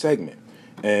segment.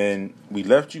 And we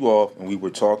left you off and we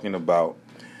were talking about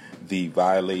the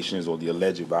violations or the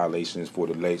alleged violations for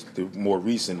more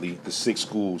recently, the 6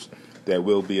 schools that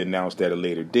will be announced at a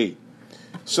later date.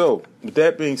 So, with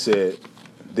that being said,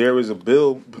 there is a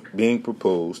bill being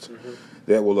proposed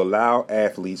that will allow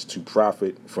athletes to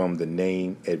profit from the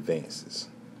name advances.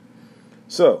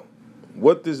 So,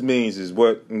 what this means is I'm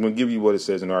going to give you what it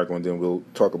says in the article, and then we'll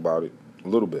talk about it a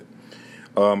little bit.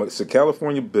 It's a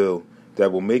California bill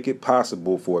that will make it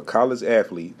possible for a college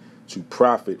athlete to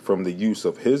profit from the use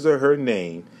of his or her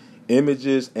name,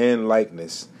 images, and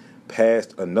likeness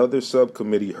passed another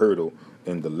subcommittee hurdle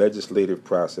in the legislative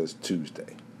process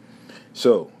Tuesday.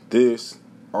 So, this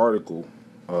article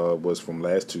was from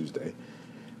last Tuesday,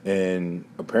 and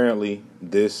apparently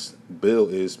this bill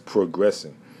is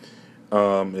progressing.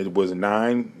 It was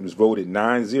voted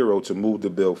 9-0 to move the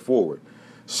bill forward.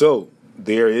 So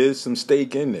there is some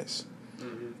stake in this,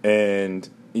 and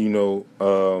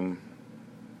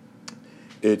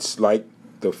it's like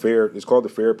it's called the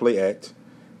Fair Play Act,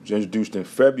 which was introduced in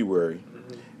February,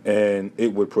 and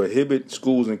it would prohibit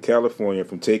schools in California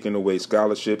from taking away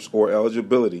scholarships or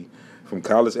eligibility from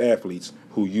college athletes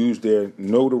who use their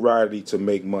notoriety to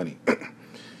make money.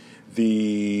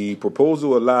 The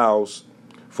proposal allows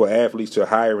for athletes to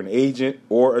hire an agent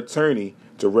or attorney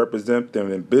to represent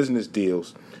them in business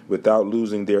deals without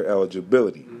losing their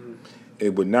eligibility.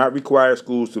 It would not require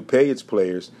schools to pay its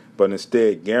players, but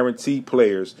instead guarantee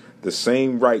players the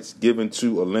same rights given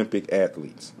to Olympic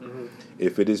athletes.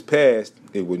 If it is passed,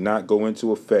 it would not go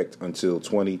into effect until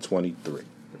 2023. Okay.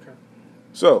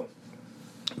 So,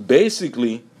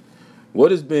 basically,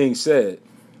 what is being said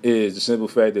is the simple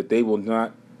fact that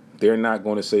they're not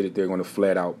going to say that they're going to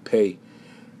flat out pay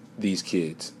these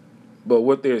kids. But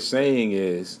what they're saying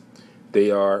is they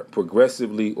are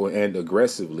progressively and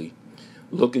aggressively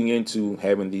looking into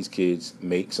having these kids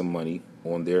make some money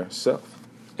on their self,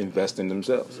 invest in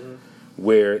themselves,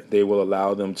 where they will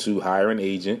allow them to hire an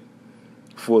agent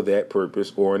for that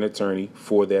purpose or an attorney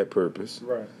for that purpose,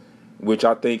 right? Which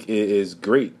I think is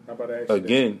great. How about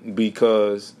again,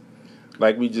 because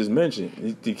like we just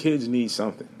mentioned, the kids need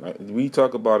something. Right? We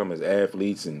talk about them as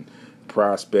athletes and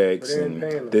prospects and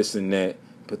this and that,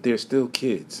 but they're still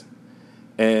kids.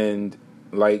 And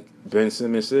like Ben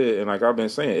Simmons said, and like I've been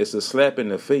saying, it's a slap in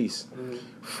the face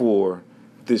for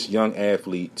this young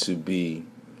athlete to be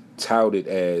touted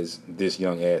as this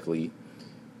young athlete.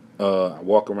 I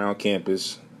walk around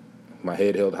campus, my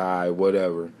head held high,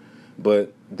 whatever,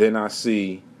 but then I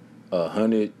see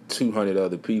 100, 200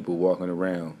 other people walking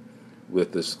around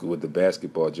with the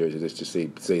basketball jersey. Let's just say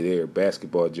their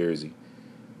basketball jersey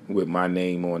with my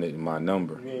name on it and my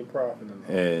number. You ain't profiting.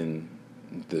 And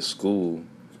the school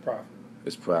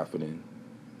is profiting.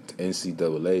 The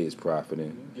NCAA is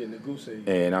profiting. You're getting a goose egg.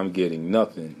 And I'm getting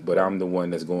nothing, but I'm the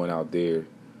one that's going out there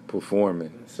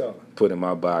performing, putting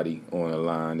my body on the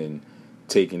line and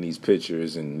taking these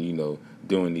pictures and,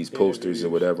 doing these posters or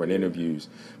whatever and interviews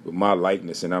with my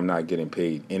likeness, and I'm not getting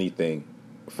paid anything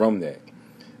from that.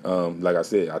 Like I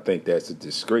said, I think that's a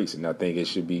disgrace, and I think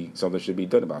something should be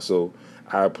done about. So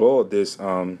I applaud this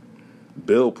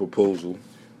bill proposal,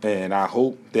 and I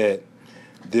hope that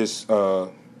this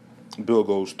bill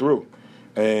goes through.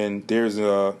 And there's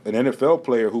an NFL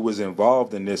player who was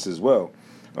involved in this as well.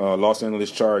 Los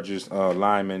Angeles Chargers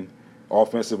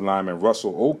offensive lineman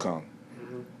Russell Okung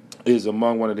is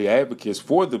among one of the advocates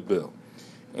for the bill.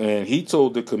 And he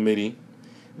told the committee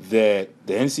that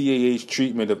the NCAA's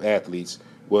treatment of athletes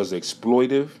was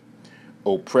exploitive,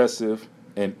 oppressive,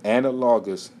 and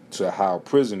analogous to how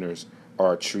prisoners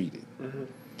are treated.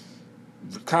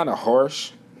 Kind of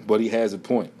harsh, but he has a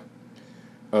point.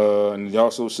 And he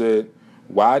also said,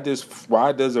 why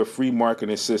does a free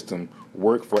marketing system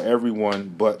work for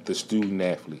everyone but the student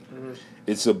athlete?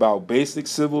 It's about basic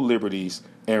civil liberties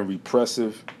and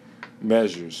repressive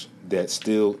measures that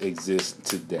still exist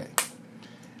today.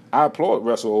 I applaud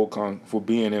Russell Okung for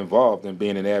being involved and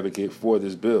being an advocate for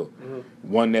this bill,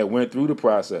 one that went through the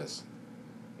process,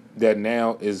 that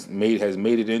now has made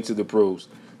it into the pros,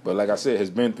 but like I said,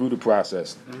 has been through the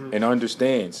process and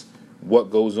understands what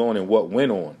goes on and what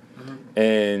went on,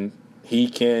 and he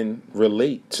can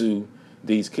relate to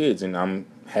these kids, and I'm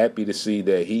happy to see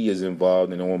that he is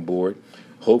involved and on board.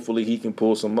 Hopefully he can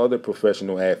pull some other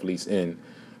professional athletes in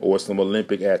or some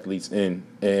Olympic athletes in,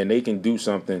 and they can do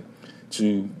something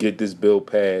to get this bill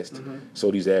passed so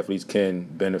these athletes can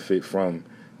benefit from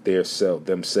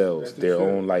themselves, their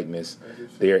own likeness,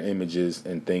 their images,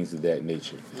 and things of that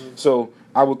nature. So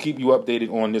I will keep you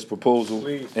updated on this proposal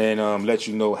and let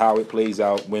you know how it plays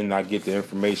out when I get the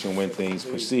information, when things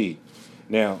proceed.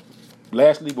 Now,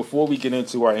 lastly, before we get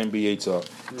into our NBA talk,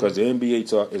 because the NBA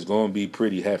talk is going to be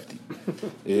pretty hefty.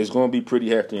 It's going to be pretty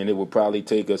hefty, and it will probably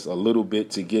take us a little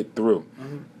bit to get through.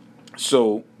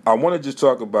 So I want to just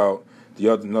talk about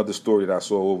another story that I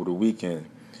saw over the weekend.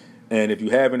 And if you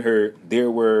haven't heard, there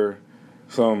were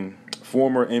some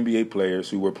former NBA players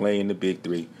who were playing the Big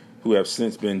Three who have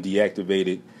since been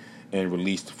deactivated and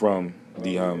released from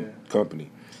the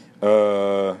company.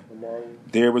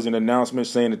 There was an announcement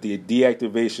saying that the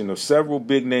deactivation of several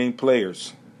big-name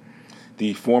players.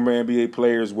 The former NBA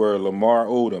players were Lamar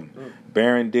Odom,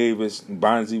 Baron Davis,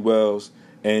 Bonzi Wells,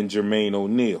 and Jermaine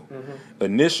O'Neal.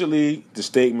 Initially, the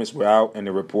statements were out and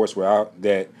the reports were out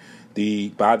that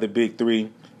by the Big Three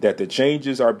that the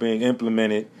changes are being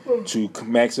implemented to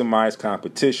maximize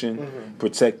competition,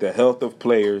 protect the health of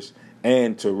players,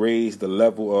 and to raise the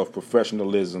level of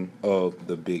professionalism of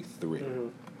the Big Three.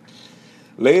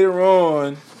 Later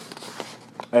on,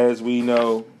 as we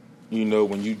know,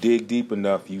 when you dig deep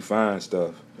enough, you find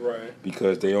stuff. Right.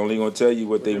 Because they only going to tell you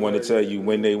what they want to tell you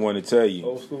when they want to tell you.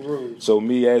 Old school rules. So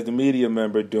me as the media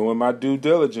member doing my due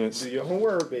diligence. Do your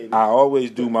homework, baby. I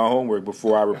always do my homework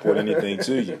before I report anything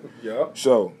to you. Yep.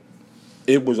 So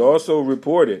it was also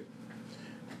reported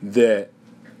that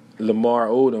Lamar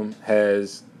Odom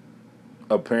has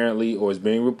apparently, or is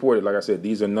being reported, like I said,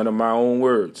 these are none of my own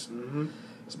words.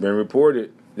 It's been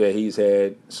reported that he's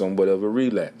had somewhat of a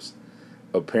relapse.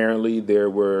 Apparently there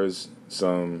was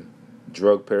some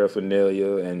drug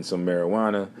paraphernalia and some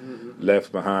marijuana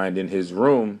left behind in his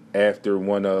room after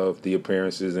one of the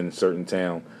appearances in a certain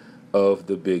town of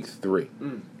the Big Three.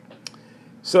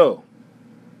 So,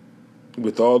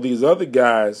 with all these other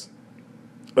guys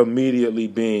immediately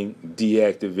being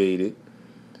deactivated,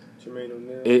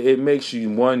 it makes you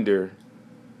wonder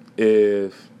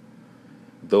if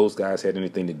those guys had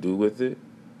anything to do with it.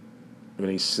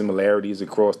 Any similarities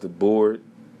across the board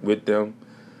with them.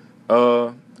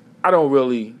 I don't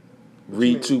really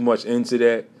read too much into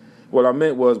that. What I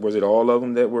meant was it all of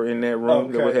them that were in that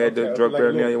room that had the drug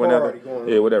paraphernalia, whatever?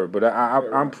 Yeah, whatever. But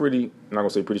I'm pretty, I'm not going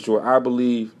to say pretty sure, I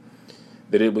believe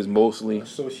that it was mostly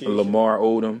Lamar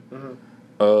Odom.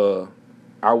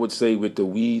 I would say with the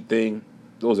weed thing,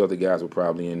 those other guys were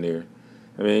probably in there.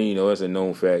 I mean, it's a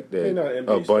known fact that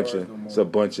it's a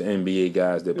bunch of NBA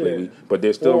guys that play weed, but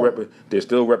they're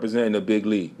still representing the big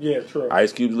league. Yeah, true.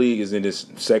 Ice Cube League is in this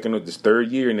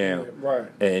third year now, right?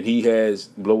 And he has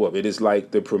blow up. It is like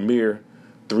the premier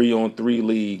 3-on-3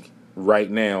 league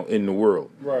right now in the world.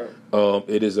 Right.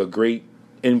 It is a great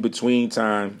in between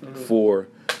time for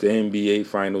the NBA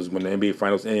finals when the NBA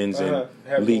finals ends and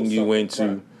leading you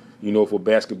into. For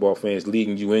basketball fans,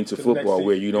 leading you into football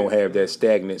where you don't have that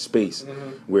stagnant space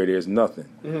where there's nothing.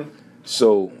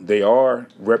 So they are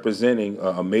representing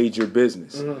a major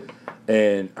business.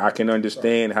 And I can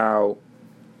understand how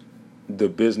the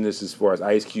business, as far as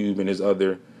Ice Cube and his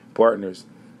other partners,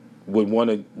 would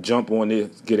want to jump on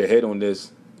this, get ahead on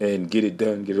this, and get it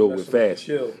done, get it over with fast.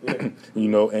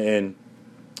 And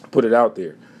put it out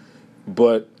there.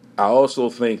 But I also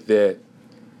think that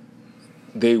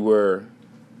they were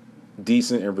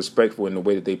decent and respectful in the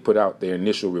way that they put out their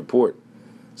initial report,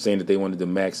 saying that they wanted to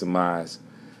maximize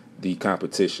the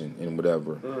competition and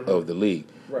whatever of the league,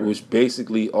 which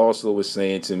basically also was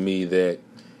saying to me that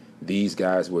these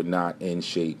guys were not in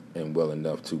shape and well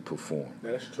enough to perform.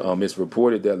 That's true. It's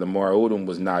reported that Lamar Odom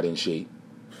was not in shape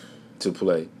to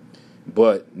play,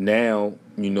 but now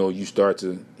you start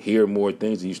to hear more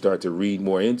things and you start to read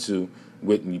more into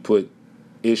it, and you put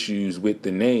issues with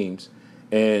the names.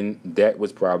 And that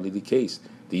was probably the case.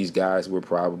 These guys were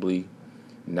probably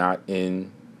not in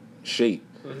shape.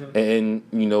 And,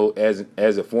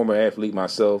 as a former athlete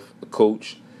myself, a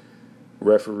coach,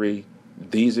 referee,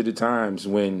 these are the times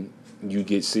when you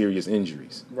get serious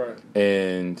injuries. Right.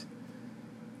 And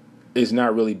it's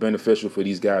not really beneficial for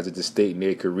these guys at this state in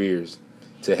their careers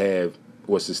to have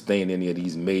or sustain any of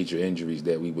these major injuries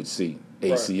that we would see,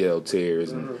 ACL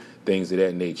tears and things of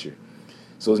that nature.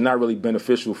 So it's not really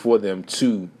beneficial for them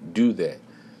to do that.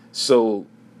 So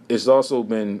it's also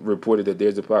been reported that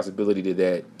there's a possibility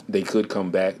that they could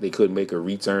come back. They could make a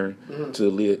return to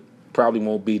the league. Probably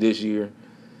won't be this year.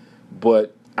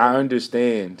 But I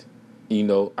understand,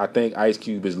 I think Ice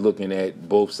Cube is looking at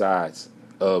both sides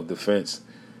of the fence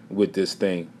with this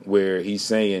thing, where he's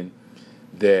saying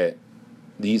that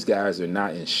these guys are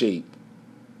not in shape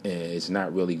and it's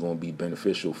not really going to be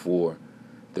beneficial for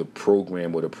the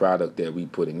program or the product that we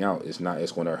putting out. It's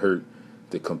going to hurt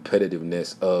the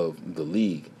competitiveness of the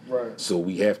league. Right. So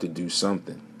we have to do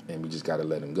something, and we just got to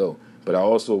let him go. But I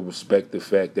also respect the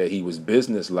fact that he was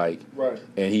businesslike,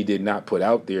 and he did not put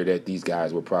out there that these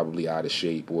guys were probably out of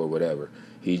shape or whatever.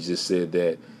 He just said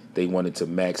that they wanted to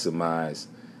maximize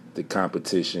the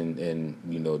competition and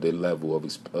the level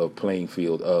of playing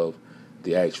field of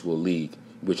the actual league,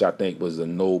 which I think was a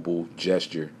noble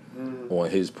gesture on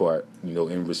his part,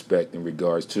 in respect in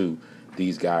regards to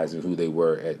these guys and who they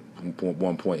were at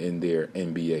one point in their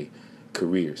NBA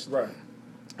careers. Right.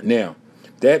 Now,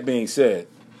 that being said,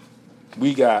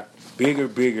 we got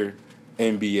bigger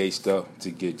NBA stuff to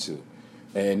get to.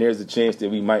 And there's a chance that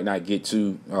we might not get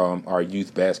to our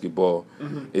youth basketball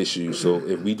issues. So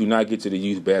if we do not get to the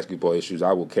youth basketball issues,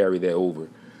 I will carry that over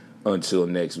until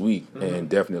next week and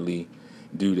definitely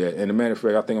do that. And as a matter of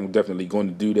fact, I think I'm definitely going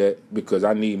to do that because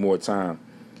I need more time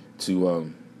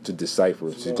to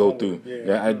decipher, to go through.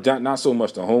 Yeah. Not so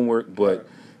much the homework, but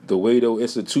the way though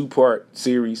it's a 2-part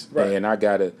series, and I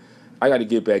gotta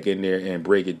get back in there and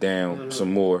break it down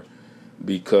some more.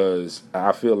 Because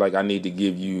I feel like I need to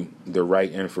give you the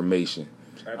right information.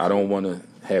 Absolutely. I don't want to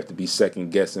have to be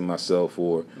second-guessing myself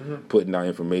or putting out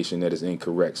information that is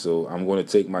incorrect. So I'm going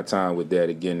to take my time with that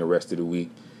again the rest of the week,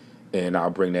 and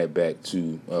I'll bring that back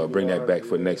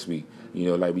for next week.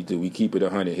 Like we do. We keep it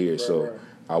 100 here, so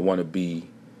I want to be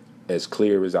as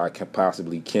clear as I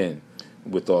possibly can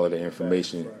with all of the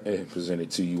information and present it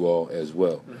to you all as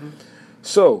well.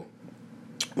 So,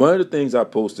 one of the things I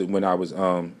posted when I was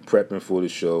prepping for the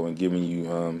show and giving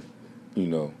you,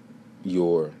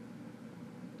 your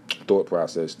thought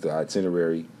process, the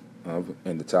itinerary,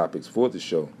 and the topics for the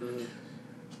show,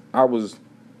 I was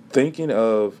thinking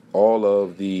of all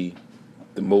of the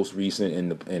most recent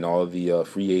and all of the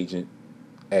free agent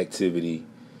activity.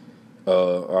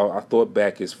 I thought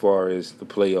back as far as the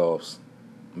playoffs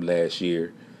last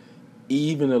year,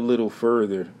 even a little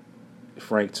further,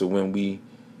 Frank, to when we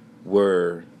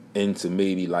were into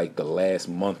maybe like the last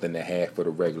month and a half of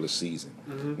the regular season,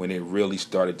 when it really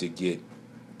started to get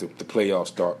the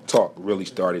playoff talk really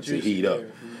started to heat up.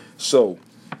 So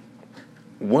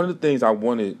one of the things I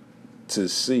wanted to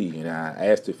see, and I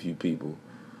asked a few people,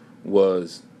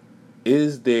 was,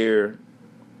 is there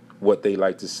what they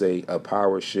like to say a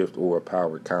power shift or a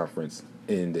power conference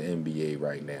in the NBA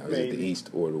right now? Is it the East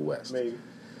or the West? Maybe.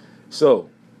 So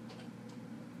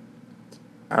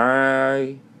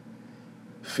I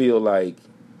feel like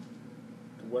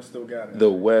the West still got it. The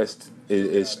West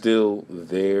is still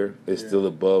there. It's still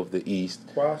above the East.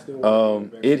 The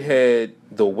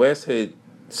West had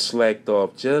slacked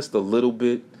off just a little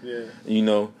bit.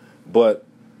 But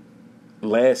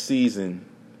last season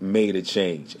made a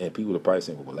change, and people are probably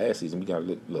saying, "Well, last season we got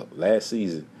to look. Last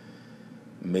season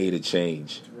made a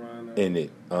change in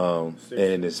it."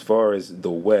 And as far as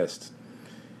the West,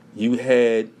 you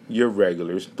had your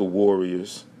regulars, the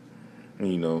Warriors,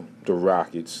 the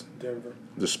Rockets, Denver,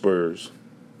 the Spurs,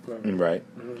 right?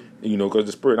 Because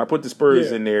the Spurs. I put the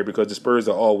Spurs in there because the Spurs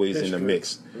are always in the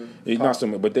mix. Not so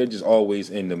much, but they're just always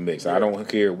in the mix. I don't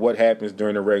care what happens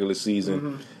during the regular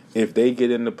season. If they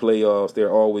get in the playoffs,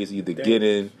 they're always either get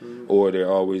in or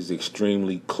they're always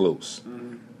extremely close.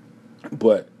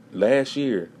 But last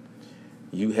year,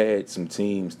 you had some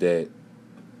teams that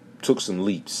took some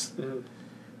leaps. The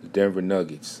Denver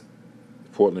Nuggets,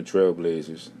 Portland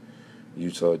Trailblazers,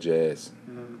 Utah Jazz,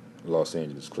 Los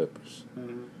Angeles Clippers.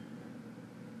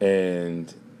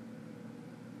 And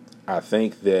I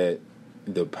think that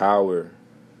the power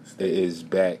is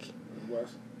back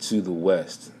to the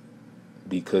West,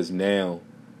 because now,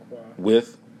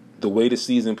 with the way the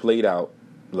season played out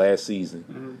last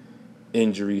season,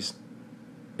 injuries,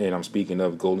 and I'm speaking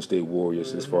of Golden State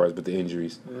Warriors as far as the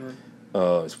injuries,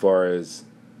 as far as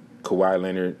Kawhi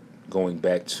Leonard going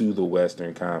back to the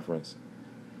Western Conference,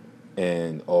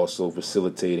 and also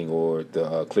facilitating, or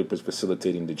the Clippers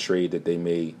facilitating the trade that they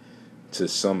made to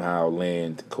somehow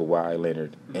land Kawhi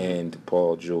Leonard and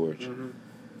Paul George.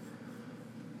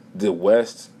 The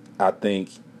West, I think,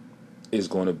 is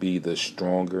going to be the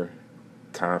stronger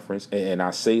conference. And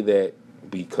I say that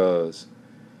because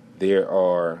there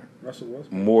are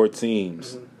more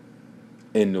teams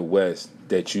in the West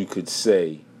that you could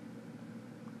say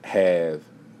have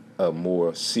a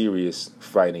more serious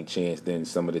fighting chance than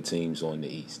some of the teams on the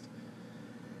East.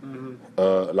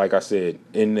 Like I said,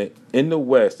 in the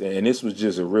West, and this was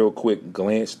just a real quick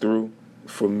glance through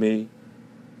for me,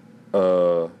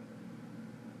 the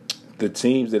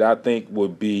teams that I think will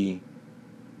be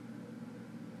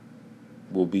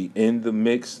in the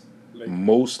mix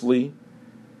mostly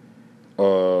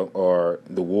are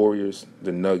the Warriors,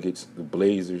 the Nuggets, the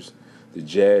Blazers, the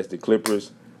Jazz, the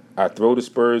Clippers. I throw the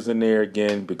Spurs in there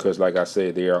again because, like I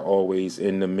said, they are always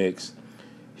in the mix.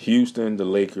 Houston, the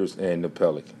Lakers, and the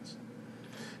Pelicans.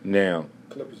 Now,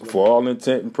 for all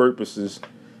intent and purposes,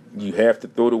 you have to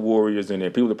throw the Warriors in there.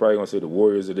 People are probably going to say the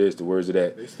Warriors are this, the Warriors are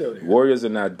that. They still there. Warriors are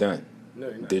not done. No,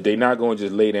 they're not. They're not going to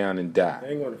just lay down and die.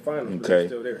 They ain't going to finals, but they're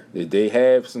still there. They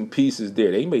have some pieces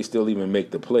there. They may still even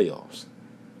make the playoffs.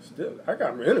 Still, I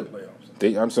got them in the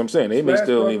playoffs. I'm saying they may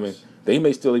still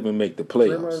even make the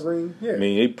playoffs. Green, yeah. I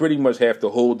mean, they pretty much have to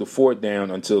hold the fort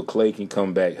down until Clay can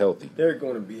come back healthy. They're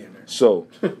going to be in there. So,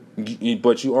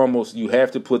 but you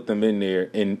have to put them in there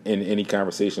in any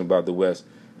conversation about the West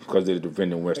because they're the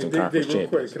defending Western Conference real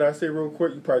champions. Quick, can I say real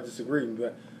quick? You probably disagree,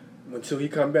 but until he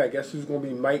come back, guess who's going to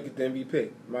be Mike at the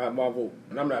MVP? My vote,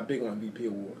 and I'm not big on MVP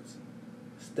awards.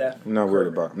 Steph. I'm not worried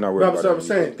about. I'm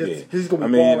saying he's going to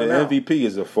be balling the out. MVP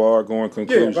is a far-going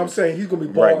conclusion. Yeah, but I'm saying he's going to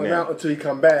be balling out until he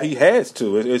come back. He has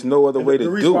to. There's no other way to do it.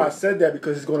 The reason why I said that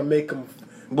because he's going to make him.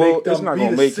 It's not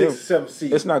going to make them.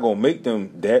 It's not going to make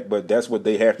them that, but that's what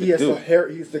they have to do.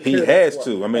 He has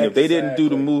to. I mean, if they didn't do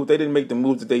the move, they didn't make the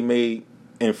moves that they made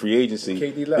in free agency.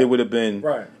 It would have been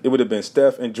It would have been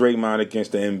Steph and Draymond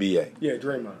against the NBA. Yeah,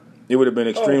 Draymond. It would have been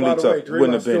extremely tough.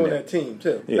 Wouldn't have been that team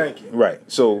too. Yeah, Thank you. Right.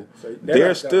 So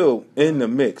they're still in the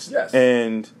mix. Yes.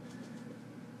 And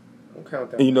don't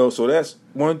count that. So that's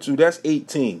 1, 2. That's 8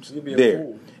 teams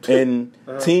there. And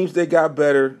teams that got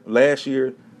better last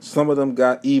year. Some of them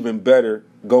got even better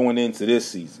going into this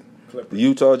season. The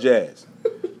Utah Jazz,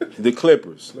 the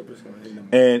Clippers.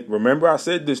 And remember, I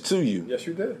said this to you. Yes,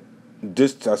 you did.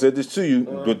 I said this to you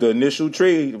with the initial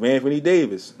trade of Anthony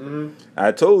Davis.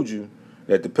 I told you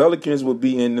that the Pelicans would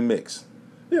be in the mix.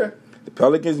 Yeah. The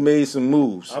Pelicans made some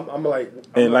moves.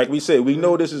 Like we said, we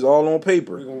know this is all on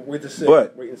paper. We're going to wait to see.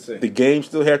 But the game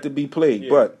still have to be played. Yeah.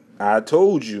 But I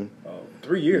told you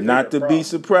 3 years not to be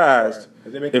surprised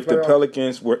if the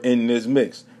Pelicans were in this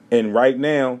mix. And right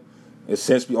now,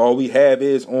 since all we have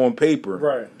is on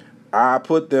paper, I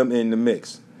put them in the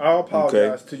mix. I'll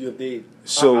apologize to you if they.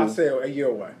 I'll say a year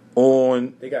away.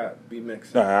 They got to be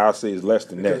mixed. I'll say it's less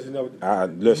than that.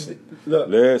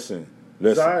 Listen.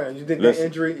 Zion, you think that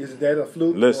injury, is that a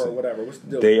fluke or whatever? What's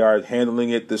the deal? They are handling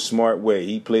it the smart way.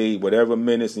 He played whatever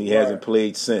minutes and he hasn't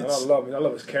played since. I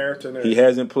love his character. He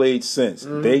hasn't played since.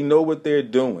 They know what they're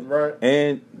doing. Right.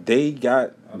 And they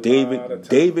got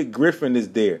David Griffin is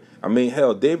there. I mean,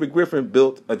 hell, David Griffin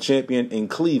built a champion in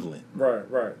Cleveland.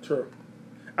 Right, true.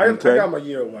 I got my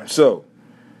year away. So,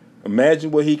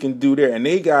 imagine what he can do there. And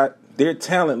their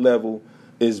talent level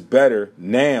is better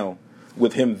now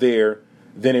with him there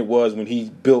than it was when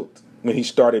he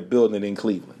started building in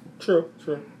Cleveland. True.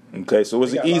 Okay, so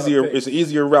it's an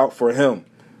easier route for him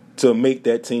to make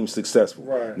that team successful.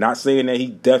 Right. Not saying that he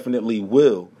definitely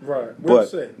will. Right.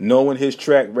 But knowing his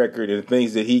track record and the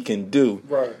things that he can do,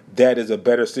 that is a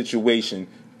better situation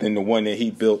than the one that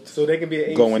he built. So they can be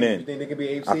an going in. You think they can be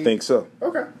AFC? I think so.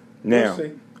 Okay. Now,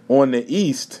 on the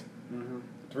East,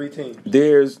 3 teams.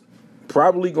 There's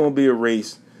probably going to be a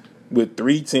race with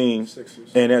 3 teams,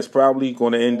 Sixers. And that's probably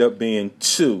going to end up being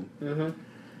 2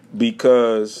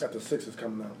 because got the Sixers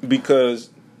coming out. Because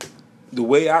the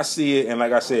way I see it, and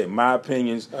like I said, my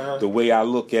opinions, the way I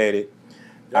look at it,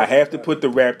 I have to put the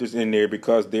Raptors in there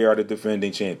because they are the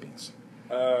defending champions.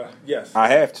 Yes. I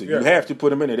have to. Yeah. You have to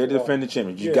put them in there. They're the defending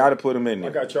champions. You got to put them in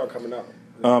there. I got y'all coming out.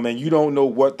 And you don't know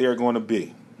what they're going to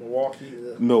be.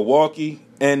 Milwaukee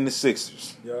and the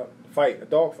Sixers. Yeah. A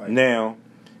dog fight. Now,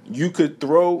 you could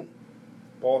throw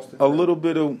Boston. A little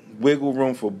bit of wiggle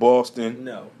room for Boston.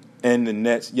 No. And the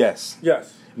Nets, yes.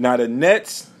 Yes. Now the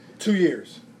Nets. 2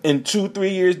 years. In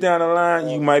 2-3 years down the line,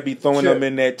 you might be throwing them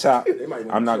in that top.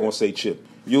 I'm not going to say chip.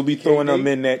 You'll be throwing them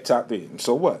in that top 3.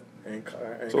 So what? And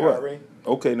Kyrie.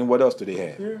 Okay, then what else do they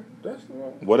have? Yeah, that's the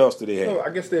one. What else do they have? So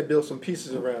I guess they'll build some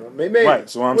pieces around them. Maybe. Right,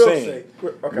 so I'm saying.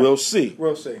 We'll see.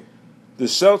 We'll see. The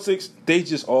Celtics, they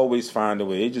just always find a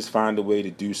way. They just find a way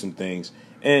to do some things.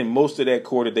 And most of that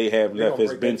core that they have left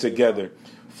has been together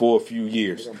for a few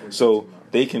years. So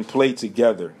they can play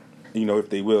together, if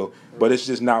they will. But it's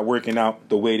just not working out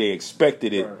the way they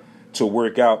expected it to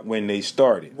work out when they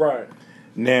started. Right.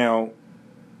 Now,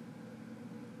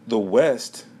 the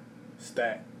West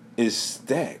is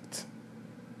stacked.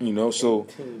 So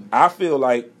I feel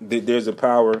like there's a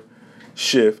power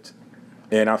shift,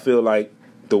 and I feel like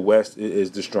the West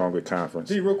is the stronger conference.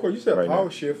 See, real quick, you said power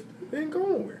shift. It didn't go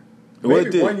nowhere. Well,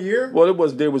 Maybe 1 year? Well,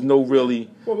 there was no really,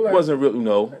 wasn't really,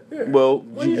 no. Yeah. Well,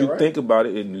 you think about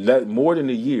it, more than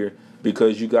a year,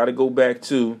 because you got to go back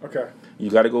to,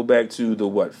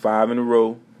 the 5 in a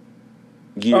row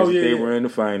years they were in the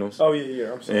finals. Oh,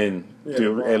 yeah, I'm sorry. And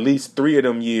at least 3 of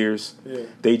them years,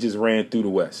 they just ran through the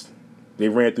West. They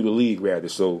ran through the league, rather.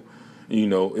 So,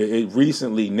 it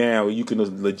recently now, you can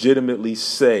legitimately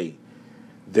say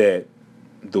that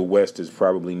the West is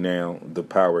probably now the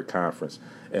power conference.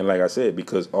 And like I said,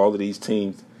 because all of these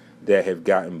teams that have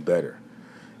gotten better.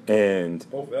 And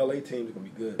both LA teams are going to be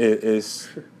good. It's,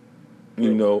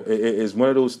 it's one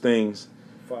of those things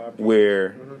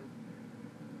where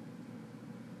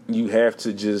you have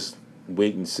to just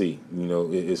wait and see.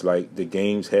 It's like the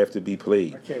games have to be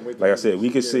played. I can't wait. Like I said, we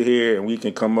can sit here and we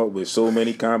can come up with so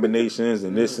many combinations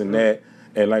and this and that.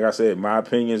 And like I said, my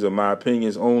opinions are my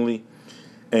opinions only.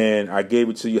 And I gave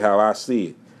it to you how I see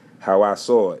it, how I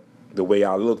saw it, the way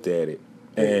I looked at it.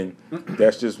 And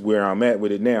that's just where I'm at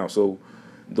with it now. So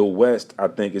the West, I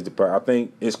think, I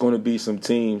think it's going to be some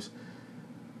teams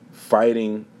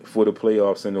fighting for the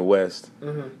playoffs in the West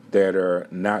that are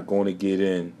not going to get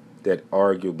in, that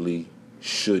arguably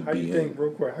should be in.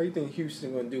 Real quick, how do you think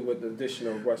Houston going to do with the addition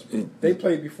of Westbrook? They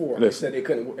played before. They said they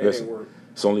couldn't. It didn't work.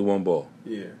 It's only one ball.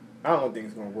 Yeah, I don't think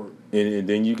it's going to work. And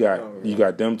then you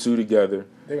got them two together.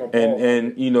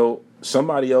 And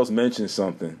somebody else mentioned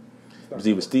something. It was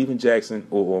either Steven Jackson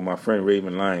or my friend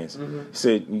Raven Lyons.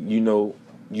 Said,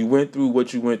 you went through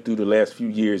what you went through the last few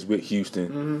years with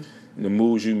Houston, and the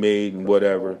moves you made and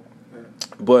whatever,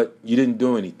 but you didn't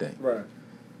do anything. Right.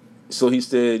 So he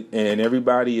said, and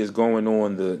everybody is going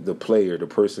on the player, the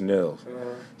personnel.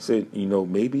 He said,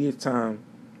 maybe it's time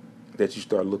that you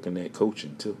start looking at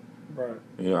coaching too. Right.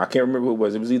 I can't remember who it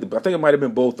was. It was either, I think it might have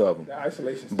been both of them. The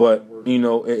isolation. But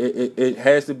it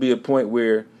has to be a point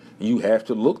where you have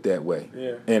to look that way.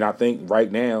 Yeah. And I think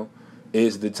right now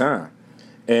is the time.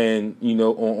 And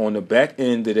on the back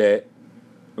end of that,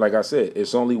 like I said,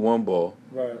 it's only one ball.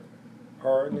 Right.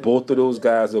 Hard. Both of those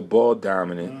guys are ball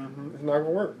dominant. It's not gonna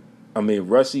work. I mean,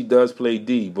 Russie does play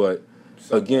D, but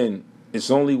again, it's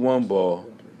only one ball.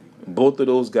 Both of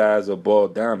those guys are ball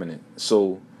dominant.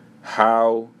 So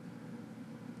how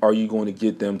are you going to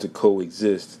get them to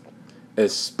coexist,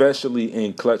 especially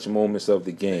in clutch moments of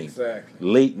the game, exactly,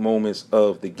 late moments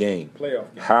of the game?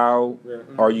 Playoff game. How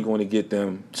are you going to get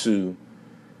them to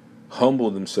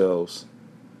humble themselves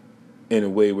in a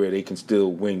way where they can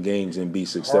still win games and be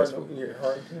successful?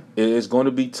 Hard. It's going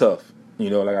to be tough.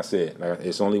 Like I said,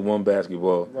 it's only one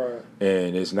basketball, right,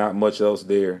 and it's not much else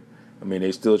there. I mean,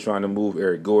 they're still trying to move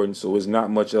Eric Gordon, so it's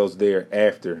not much else there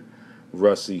after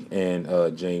Russie and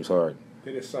James Harden.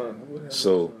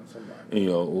 So,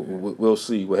 we'll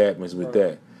see what happens with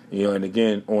that. And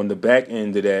again, on the back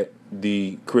end of that,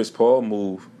 the Chris Paul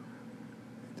move,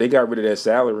 they got rid of that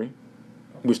salary,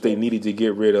 which they needed to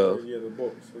get rid of. Yeah, the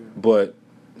books. Yeah. But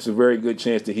it's a very good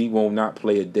chance that he will not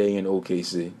play a day in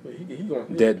OKC.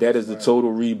 That is the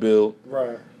total rebuild.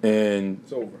 Right. And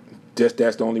it's over.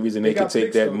 That's the only reason they could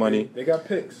take that money. They got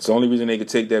picks. It's the only reason they could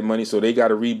take that money. So they got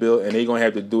to rebuild, and they're going to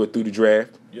have to do it through the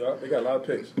draft. Yeah, they got a lot of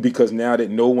picks. Because now that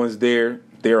no one's there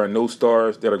are no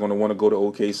stars that are going to want to go to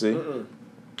OKC.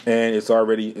 And it's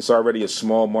already a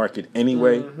small market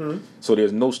anyway. So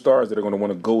there's no stars that are going to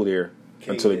want to go there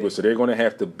until they go. So they're going to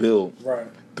have to build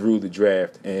through the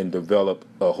draft and develop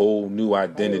a whole new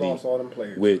identity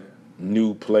with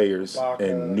new players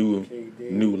and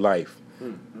new life.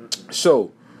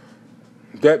 So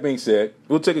that being said,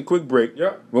 we'll take a quick break.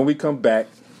 When we come back,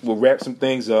 we'll wrap some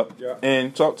things up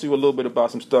and talk to you a little bit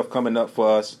about some stuff coming up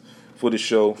for us, for the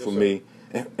show, for me.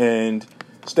 And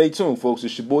stay tuned, folks.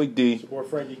 It's your boy D. It's your boy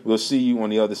Frankie. We'll see you on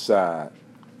the other side.